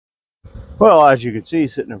Well, as you can see,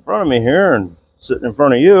 sitting in front of me here and sitting in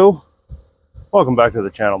front of you, welcome back to the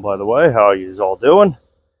channel, by the way. How are you all doing?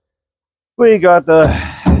 We got the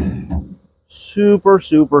super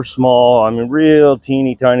small, I mean real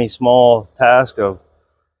teeny tiny small task of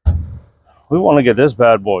we want to get this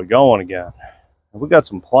bad boy going again. We got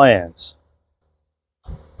some plans.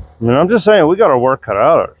 I mean, I'm just saying we got our work cut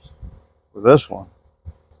out for this one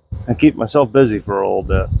and keep myself busy for a little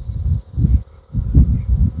bit.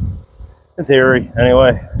 In theory,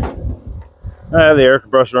 anyway. I have the air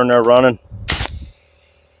compressor in there running.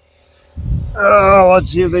 Let's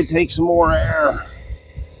see if they take some more air.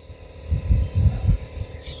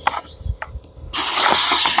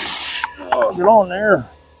 Oh, get on there.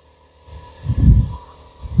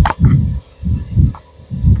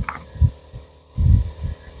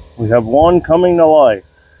 We have one coming to life.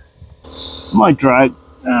 Might try.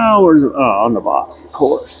 Oh, where's it? Oh, on the bottom, of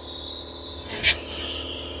course.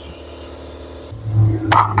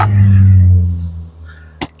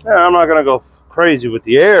 Yeah, I'm not gonna go crazy with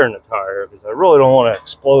the air in the tire because I really don't want it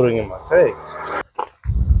exploding in my face.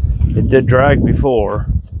 It did drag before.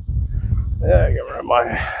 Yeah, get rid of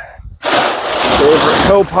my favorite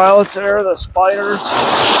co-pilots there, the spiders.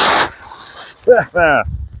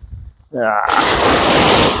 Yeah.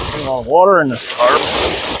 Put on water in this tarp.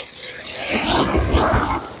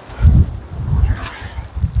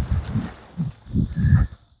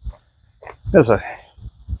 It's a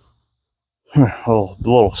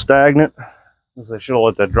little stagnant. I should have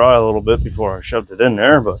let that dry a little bit before I shoved it in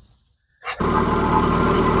there, but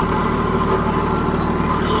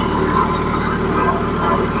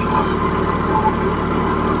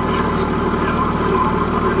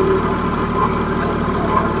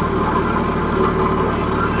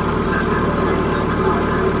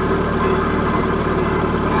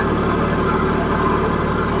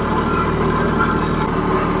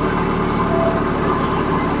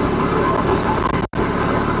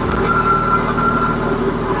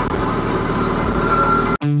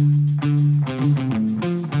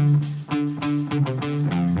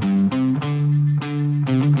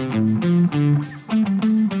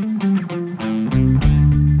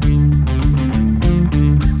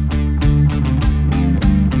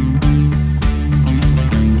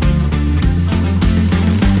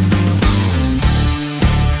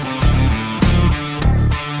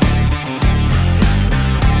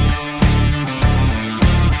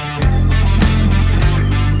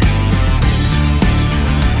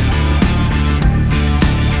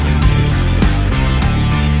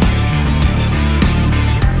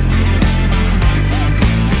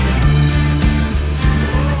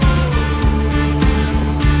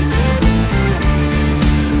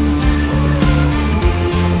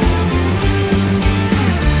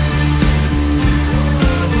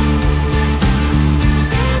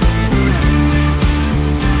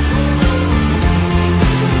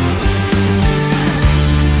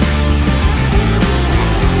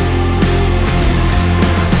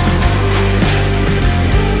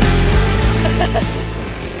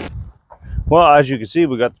well, as you can see,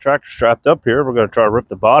 we got the tractor strapped up here. We're going to try to rip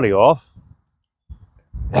the body off.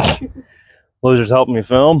 Loser's helping me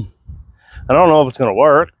film. I don't know if it's going to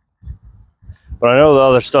work, but I know the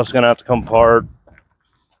other stuff's going to have to come apart.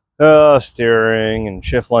 Steering and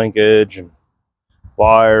shift linkage and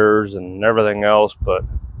wires and everything else, but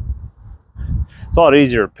it's a lot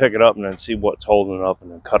easier to pick it up and then see what's holding it up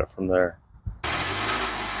and then cut it from there.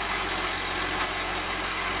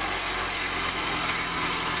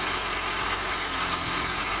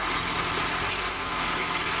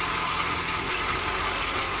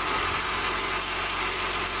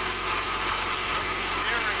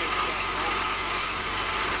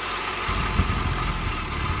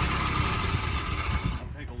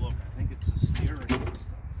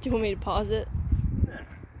 Do you want me to pause it? Yeah.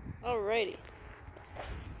 Alrighty.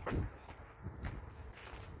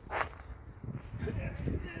 I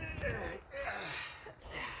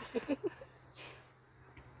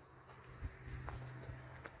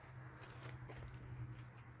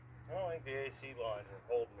don't think the AC lines are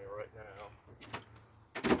holding me right now.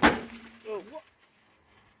 Oh, what?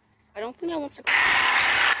 I don't think I want to.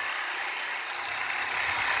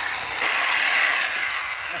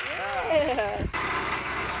 Yeah.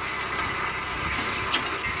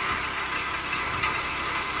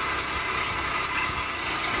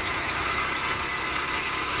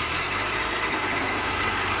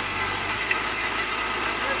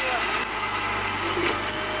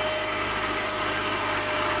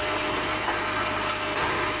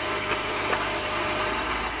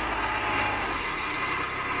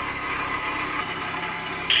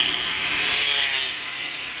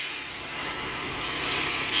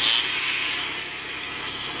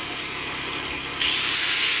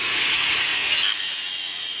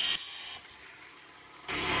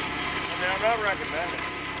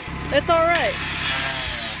 It's all right.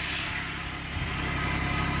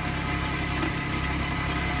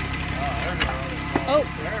 Oh.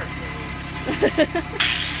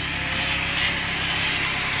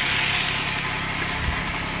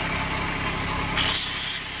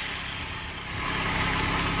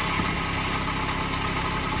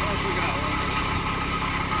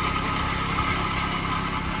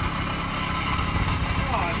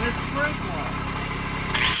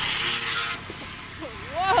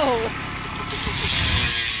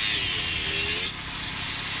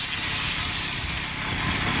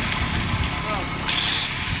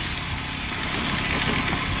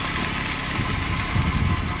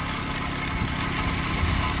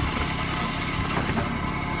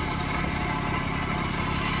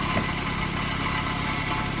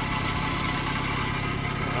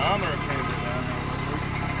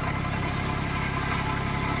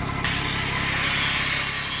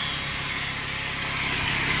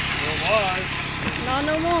 Whoa! Not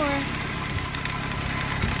no more.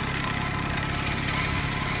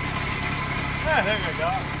 I think I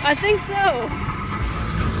got it. I think so.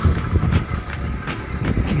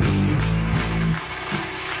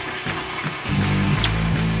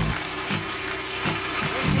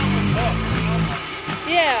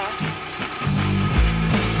 Yeah.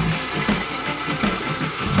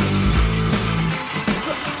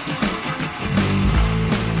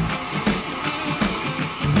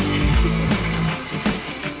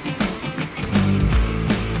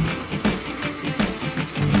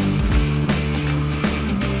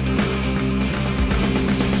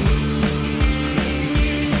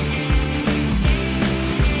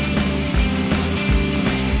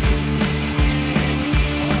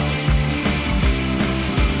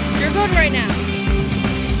 You're good right now.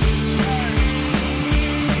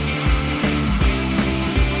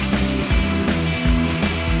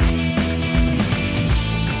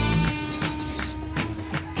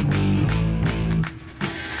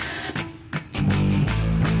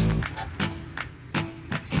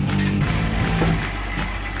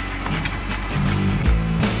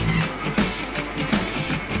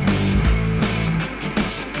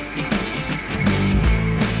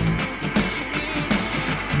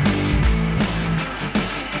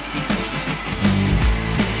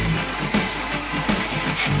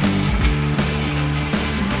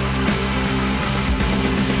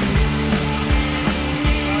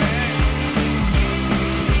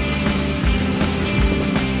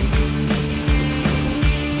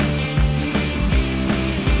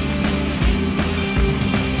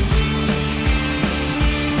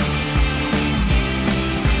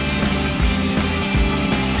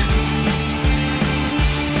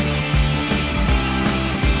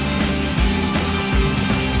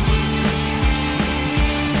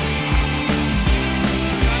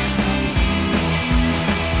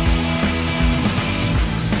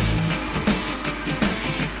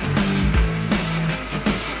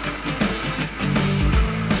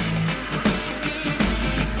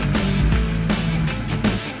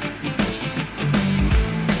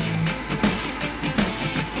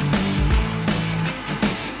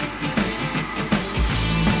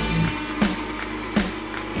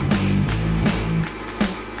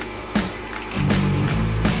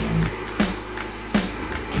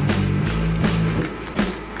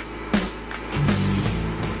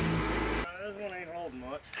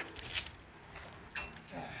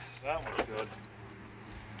 That one's good.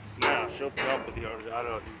 Now she'll jump with the other. I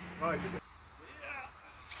don't.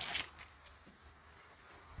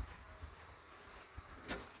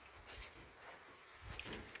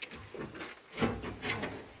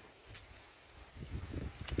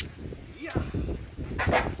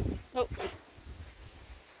 Nope.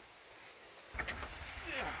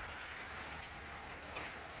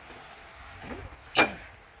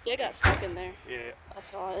 Yeah, it got stuck in there. Yeah. I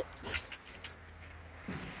saw it.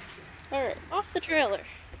 Alright, off the trailer.